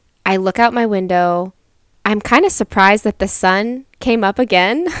I look out my window. I'm kind of surprised that the sun came up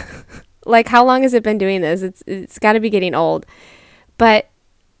again. Like, how long has it been doing this? It's got to be getting old. But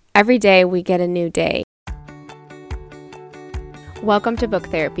every day we get a new day. Welcome to Book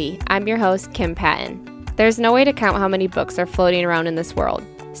Therapy. I'm your host, Kim Patton. There's no way to count how many books are floating around in this world.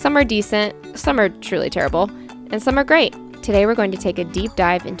 Some are decent, some are truly terrible, and some are great. Today we're going to take a deep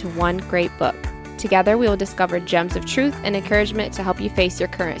dive into one great book. Together we will discover gems of truth and encouragement to help you face your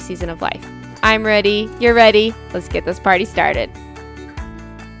current season of life. I'm ready. You're ready. Let's get this party started.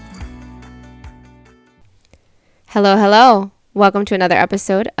 Hello. Welcome to another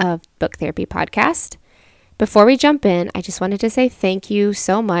episode of Book Therapy Podcast. Before we jump in, I just wanted to say thank you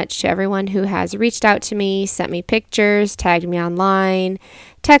so much to everyone who has reached out to me, sent me pictures, tagged me online,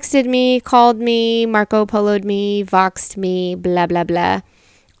 texted me, called me, Marco Polo'd me, Voxed me, blah, blah, blah.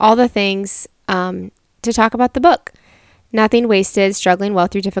 All the things to talk about the book. Nothing Wasted, Struggling Well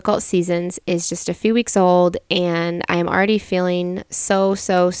Through Difficult Seasons is just a few weeks old, and I am already feeling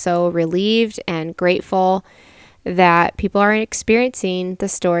so relieved and grateful that people are experiencing the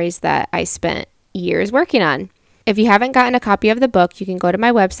stories that I spent years working on. If you haven't gotten a copy of the book, you can go to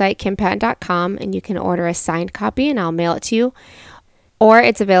my website, kimpatton.com, and you can order a signed copy and I'll mail it to you. Or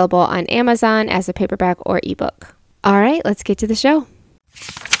it's available on Amazon as a paperback or ebook. All right, let's get to the show.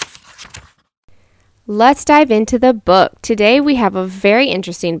 Let's dive into the book. Today we have a very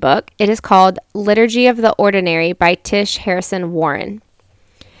interesting book. It is called Liturgy of the Ordinary by Tish Harrison Warren.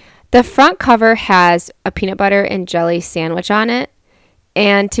 The front cover has a peanut butter and jelly sandwich on it.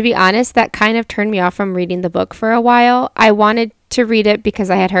 And to be honest, that kind of turned me off from reading the book for a while. I wanted to read it because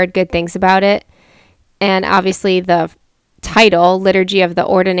I had heard good things about it. And obviously the title, Liturgy of the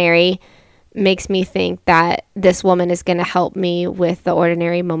Ordinary, makes me think that this woman is going to help me with the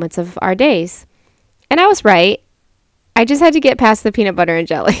ordinary moments of our days. And I was right. I just had to get past the peanut butter and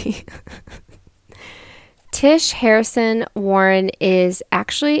jelly. Tish Harrison Warren is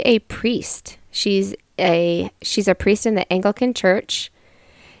actually a priest. She's a priest in the Anglican Church.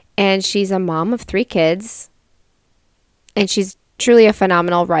 And she's a mom of 3 kids. And she's truly a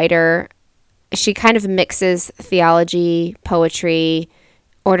phenomenal writer. She kind of mixes theology, poetry,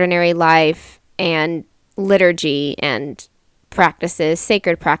 ordinary life, and liturgy and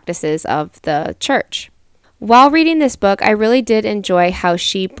sacred practices of the church. While reading this book, I really did enjoy how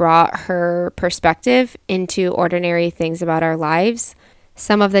she brought her perspective into ordinary things about our lives.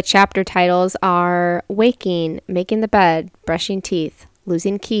 Some of the chapter titles are Waking, Making the Bed, Brushing Teeth,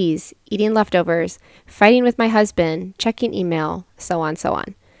 Losing Keys, Eating Leftovers, Fighting with My Husband, Checking Email, so on.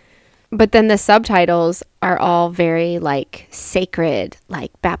 But then the subtitles are all very sacred, like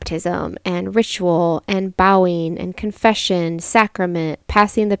baptism and ritual and bowing and confession, sacrament,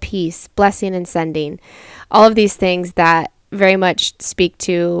 passing the peace, blessing and sending. All of these things that very much speak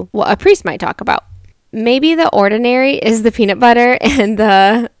to what a priest might talk about. Maybe the ordinary is the peanut butter and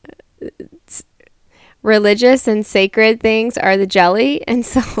the religious and sacred things are the jelly. And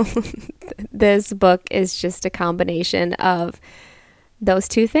so this book is just a combination of those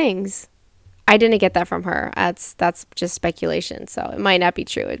two things. I didn't get that from her. That's just speculation. So it might not be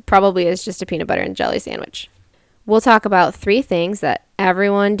true. It probably is just a peanut butter and jelly sandwich. We'll talk about 3 things that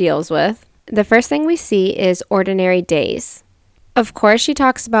everyone deals with. The first thing we see is ordinary days. Of course, she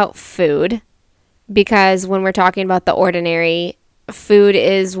talks about food because when we're talking about the ordinary, food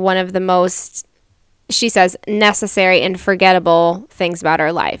is one of the most, she says, necessary and forgettable things about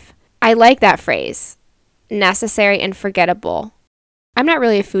our life. I like that phrase, necessary and forgettable. I'm not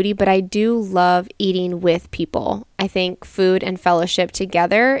really a foodie, but I do love eating with people. I think food and fellowship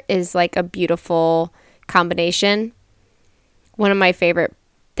together is like a beautiful combination. One of my favorite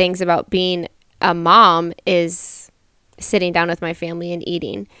things about being a mom is sitting down with my family and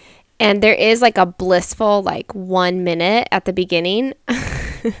eating. And there is like a blissful 1 minute at the beginning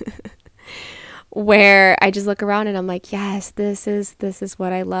where I just look around and I'm like, yes, this is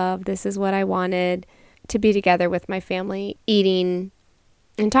what I love. This is what I wanted, to be together with my family, eating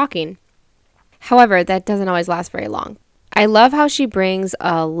and talking. However, that doesn't always last very long. I love how she brings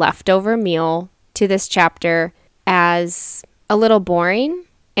a leftover meal to this chapter as a little boring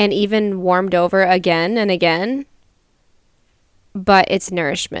and even warmed over again and again, but it's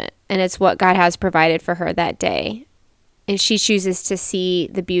nourishment and it's what God has provided for her that day. And she chooses to see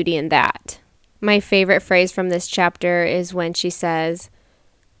the beauty in that. My favorite phrase from this chapter is when she says,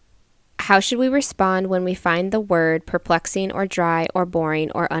 "How should we respond when we find the word perplexing or dry or boring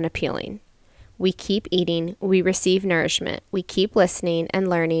or unappealing? We keep eating, we receive nourishment, we keep listening and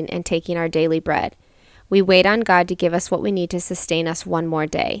learning and taking our daily bread. We wait on God to give us what we need to sustain us one more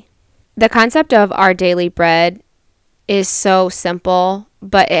day." The concept of our daily bread is so simple,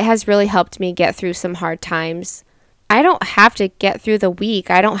 but it has really helped me get through some hard times. I don't have to get through the week.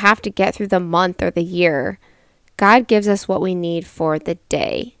 I don't have to get through the month or the year. God gives us what we need for the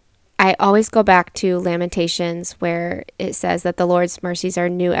day. I always go back to Lamentations where it says that the Lord's mercies are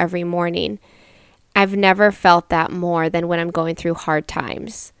new every morning. I've never felt that more than when I'm going through hard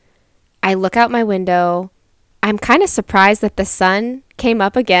times. I look out my window. I'm kind of surprised that the sun came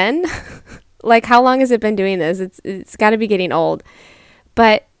up again. Like, how long has it been doing this? It's got to be getting old.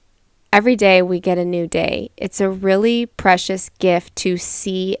 But every day we get a new day. It's a really precious gift to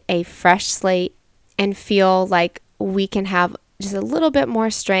see a fresh slate and feel like we can have just a little bit more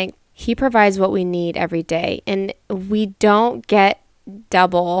strength. He provides what we need every day, and we don't get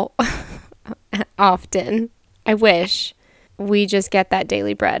double often. I wish we just get that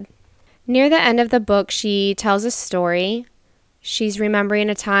daily bread. Near the end of the book, she tells a story. She's remembering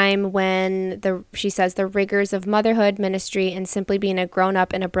a time when she says the rigors of motherhood, ministry, and simply being a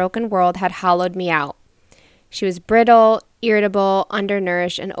grown-up in a broken world had hollowed me out. She was brittle, irritable,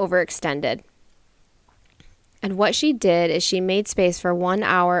 undernourished, and overextended. And what she did is she made space for 1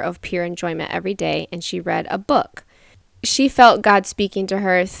 hour of pure enjoyment every day, and she read a book. She felt God speaking to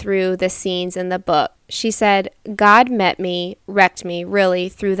her through the scenes in the book. She said, God met me, wrecked me, really,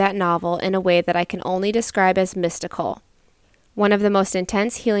 through that novel in a way that I can only describe as mystical. One of the most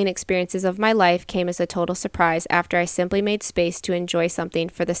intense healing experiences of my life came as a total surprise after I simply made space to enjoy something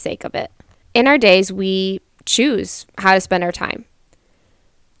for the sake of it. In our days, we choose how to spend our time.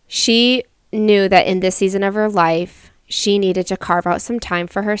 She knew that in this season of her life, she needed to carve out some time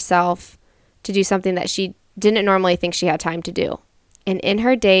for herself to do something that she didn't normally think she had time to do. And in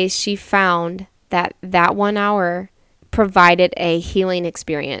her days, she found that 1 hour provided a healing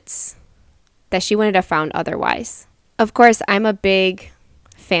experience that she wouldn't have found otherwise. Of course, I'm a big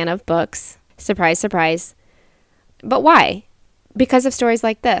fan of books. Surprise, surprise. But why? Because of stories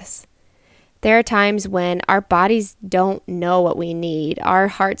like this. There are times when our bodies don't know what we need. Our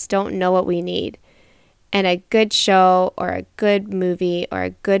hearts don't know what we need. And a good show or a good movie or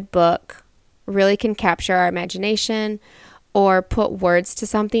a good book really can capture our imagination or put words to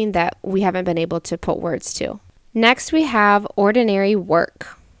something that we haven't been able to put words to. Next, we have ordinary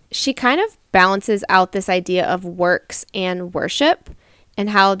work. She kind of balances out this idea of works and worship and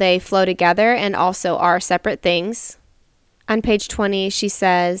how they flow together and also are separate things. On page 20, she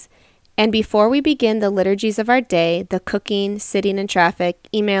says, and before we begin the liturgies of our day, the cooking, sitting in traffic,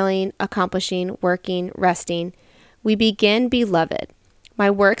 emailing, accomplishing, working, resting, we begin, beloved.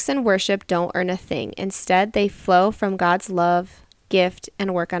 My works and worship don't earn a thing. Instead, they flow from God's love, gift,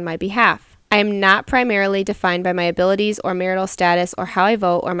 and work on my behalf. I am not primarily defined by my abilities or marital status or how I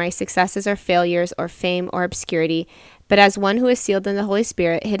vote or my successes or failures or fame or obscurity, but as one who is sealed in the Holy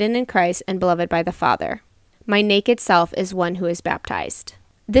Spirit, hidden in Christ, and beloved by the Father. My naked self is one who is baptized.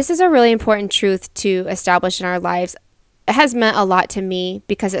 This is a really important truth to establish in our lives. It has meant a lot to me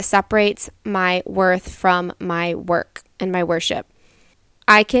because it separates my worth from my work and my worship.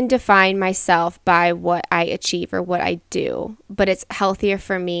 I can define myself by what I achieve or what I do, but it's healthier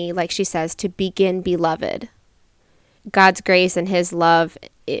for me, like she says, to begin beloved. God's grace and his love,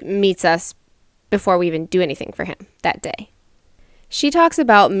 it meets us before we even do anything for him that day. She talks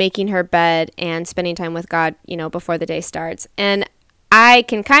about making her bed and spending time with God, before the day starts. And I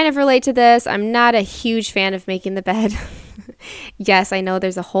can kind of relate to this. I'm not a huge fan of making the bed. Yes, I know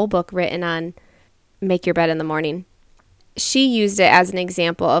there's a whole book written on make your bed in the morning. She used it as an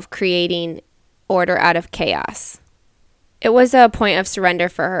example of creating order out of chaos. It was a point of surrender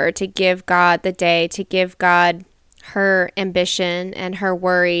for her to give God the day, to give God her ambition and her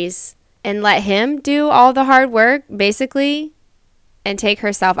worries, and let him do all the hard work, basically, and take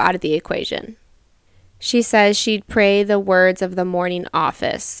herself out of the equation. She says she'd pray the words of the morning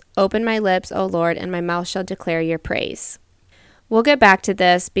office. Open my lips, O Lord, and my mouth shall declare your praise. We'll get back to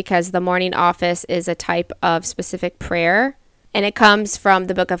this because the morning office is a type of specific prayer, and it comes from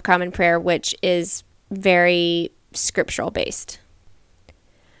the Book of Common Prayer, which is very scriptural based.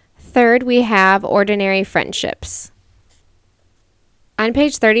 Third, we have ordinary friendships. On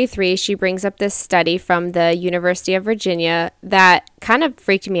page 33, she brings up this study from the University of Virginia that kind of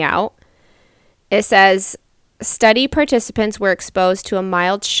freaked me out. It says, study participants were exposed to a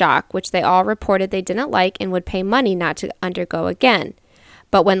mild shock, which they all reported they didn't like and would pay money not to undergo again.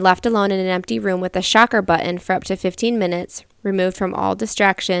 But when left alone in an empty room with a shocker button for up to 15 minutes, removed from all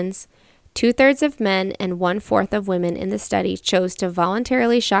distractions, 2/3 of men and 1/4 of women in the study chose to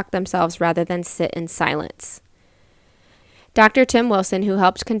voluntarily shock themselves rather than sit in silence. Dr. Tim Wilson, who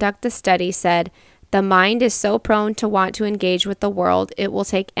helped conduct the study, said, the mind is so prone to want to engage with the world, it will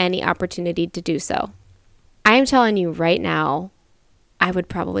take any opportunity to do so. I am telling you right now, I would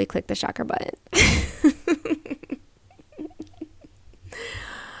probably click the shocker button.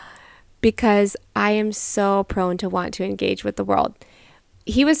 Because I am so prone to want to engage with the world.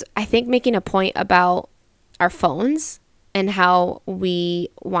 He was, I think, making a point about our phones and how we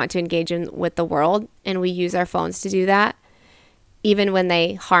want to engage with the world, and we use our phones to do that, even when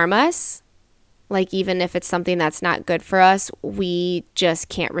they harm us. Like, even if it's something that's not good for us, we just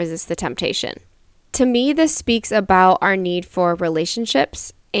can't resist the temptation. To me, this speaks about our need for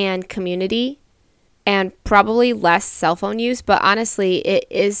relationships and community, and probably less cell phone use, but honestly, it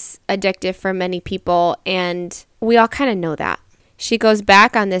is addictive for many people, and we all kind of know that. She goes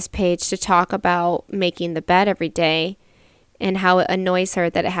back on this page to talk about making the bed every day and how it annoys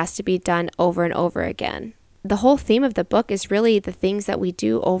her that it has to be done over and over again. The whole theme of the book is really the things that we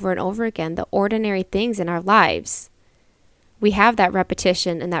do over and over again, the ordinary things in our lives. We have that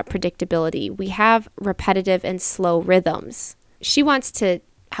repetition and that predictability. We have repetitive and slow rhythms. She wants to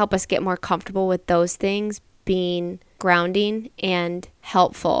help us get more comfortable with those things being grounding and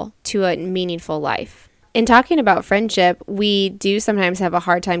helpful to a meaningful life. In talking about friendship, we do sometimes have a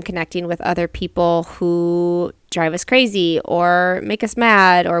hard time connecting with other people who drive us crazy or make us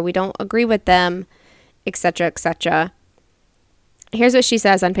mad, or we don't agree with them, etc., etc. Here's what she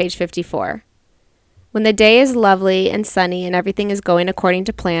says on page 54. When the day is lovely and sunny and everything is going according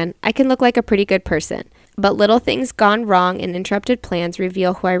to plan, I can look like a pretty good person. But little things gone wrong and interrupted plans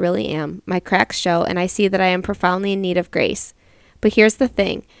reveal who I really am. My cracks show, and I see that I am profoundly in need of grace. But here's the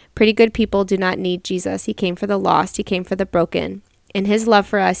thing. Pretty good people do not need Jesus. He came for the lost. He came for the broken. In his love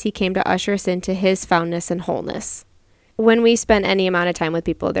for us, he came to usher us into his foundness and wholeness. When we spend any amount of time with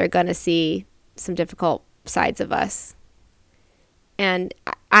people, they're going to see some difficult sides of us. And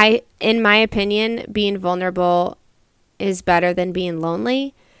in my opinion, being vulnerable is better than being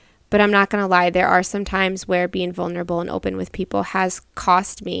lonely. But I'm not going to lie, there are some times where being vulnerable and open with people has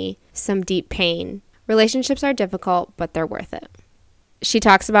cost me some deep pain. Relationships are difficult, but they're worth it. She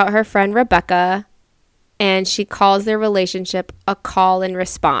talks about her friend Rebecca, and she calls their relationship a call and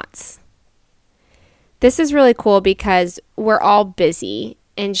response. This is really cool because we're all busy,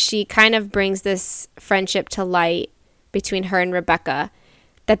 and she kind of brings this friendship to light between her and Rebecca,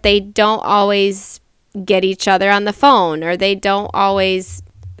 that they don't always get each other on the phone, or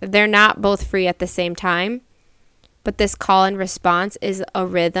they're not both free at the same time, but this call and response is a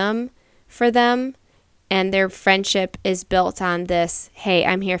rhythm for them, and their friendship is built on this, hey,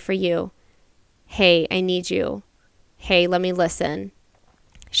 I'm here for you. Hey, I need you. Hey, let me listen.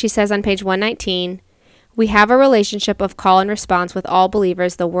 She says on page 119, we have a relationship of call and response with all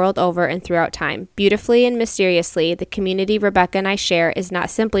believers the world over and throughout time. Beautifully and mysteriously, the community Rebecca and I share is not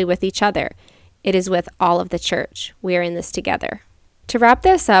simply with each other. It is with all of the church. We are in this together. To wrap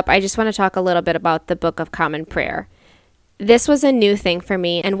this up, I just want to talk a little bit about the Book of Common Prayer. This was a new thing for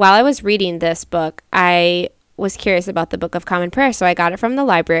me, and while I was reading this book, I was curious about the Book of Common Prayer, so I got it from the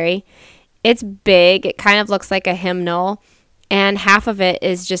library. It's big. It kind of looks like a hymnal, and half of it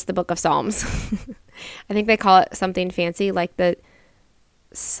is just the Book of Psalms. I think they call it something fancy, like the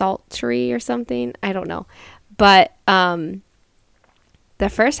Psaltery or something. I don't know. But the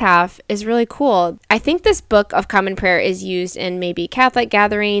first half is really cool. I think this Book of Common Prayer is used in maybe Catholic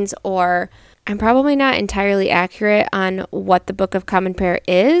gatherings, or I'm probably not entirely accurate on what the Book of Common Prayer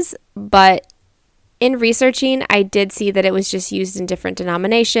is, but in researching, I did see that it was just used in different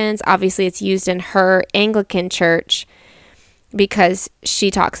denominations. Obviously, it's used in her Anglican church because she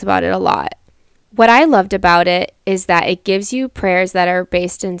talks about it a lot. What I loved about it is that it gives you prayers that are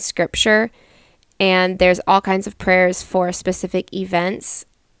based in scripture, and there's all kinds of prayers for specific events,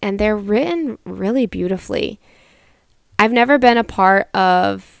 and they're written really beautifully. I've never been a part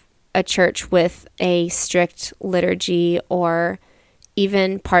of a church with a strict liturgy or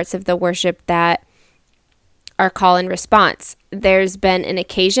even parts of the worship that are call and response. There's been an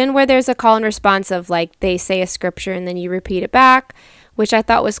occasion where there's a call and response of like they say a scripture and then you repeat it back, which I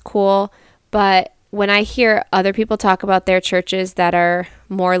thought was cool. But when I hear other people talk about their churches that are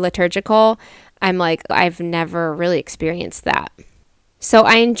more liturgical, I'm like, I've never really experienced that. So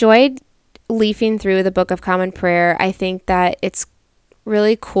I enjoyed leafing through the Book of Common Prayer. I think that it's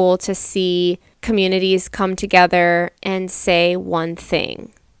really cool to see communities come together and say one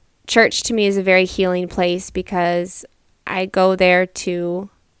thing. Church to me is a very healing place because I go there to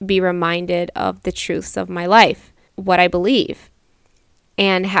be reminded of the truths of my life, what I believe.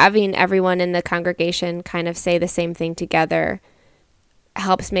 And having everyone in the congregation kind of say the same thing together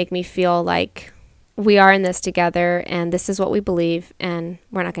helps make me feel like we are in this together and this is what we believe and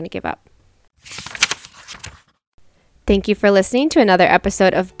we're not going to give up. Thank you for listening to another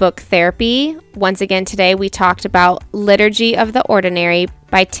episode of Book Therapy. Once again, today we talked about Liturgy of the Ordinary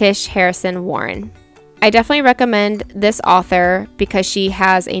by Tish Harrison Warren. I definitely recommend this author because she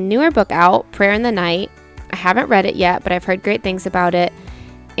has a newer book out, Prayer in the Night. I haven't read it yet, but I've heard great things about it.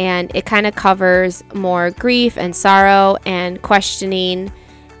 And it kind of covers more grief and sorrow and questioning.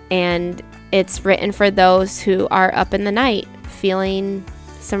 And it's written for those who are up in the night feeling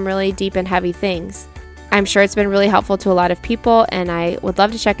some really deep and heavy things. I'm sure it's been really helpful to a lot of people, and I would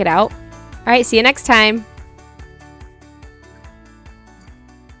love to check it out. All right, see you next time.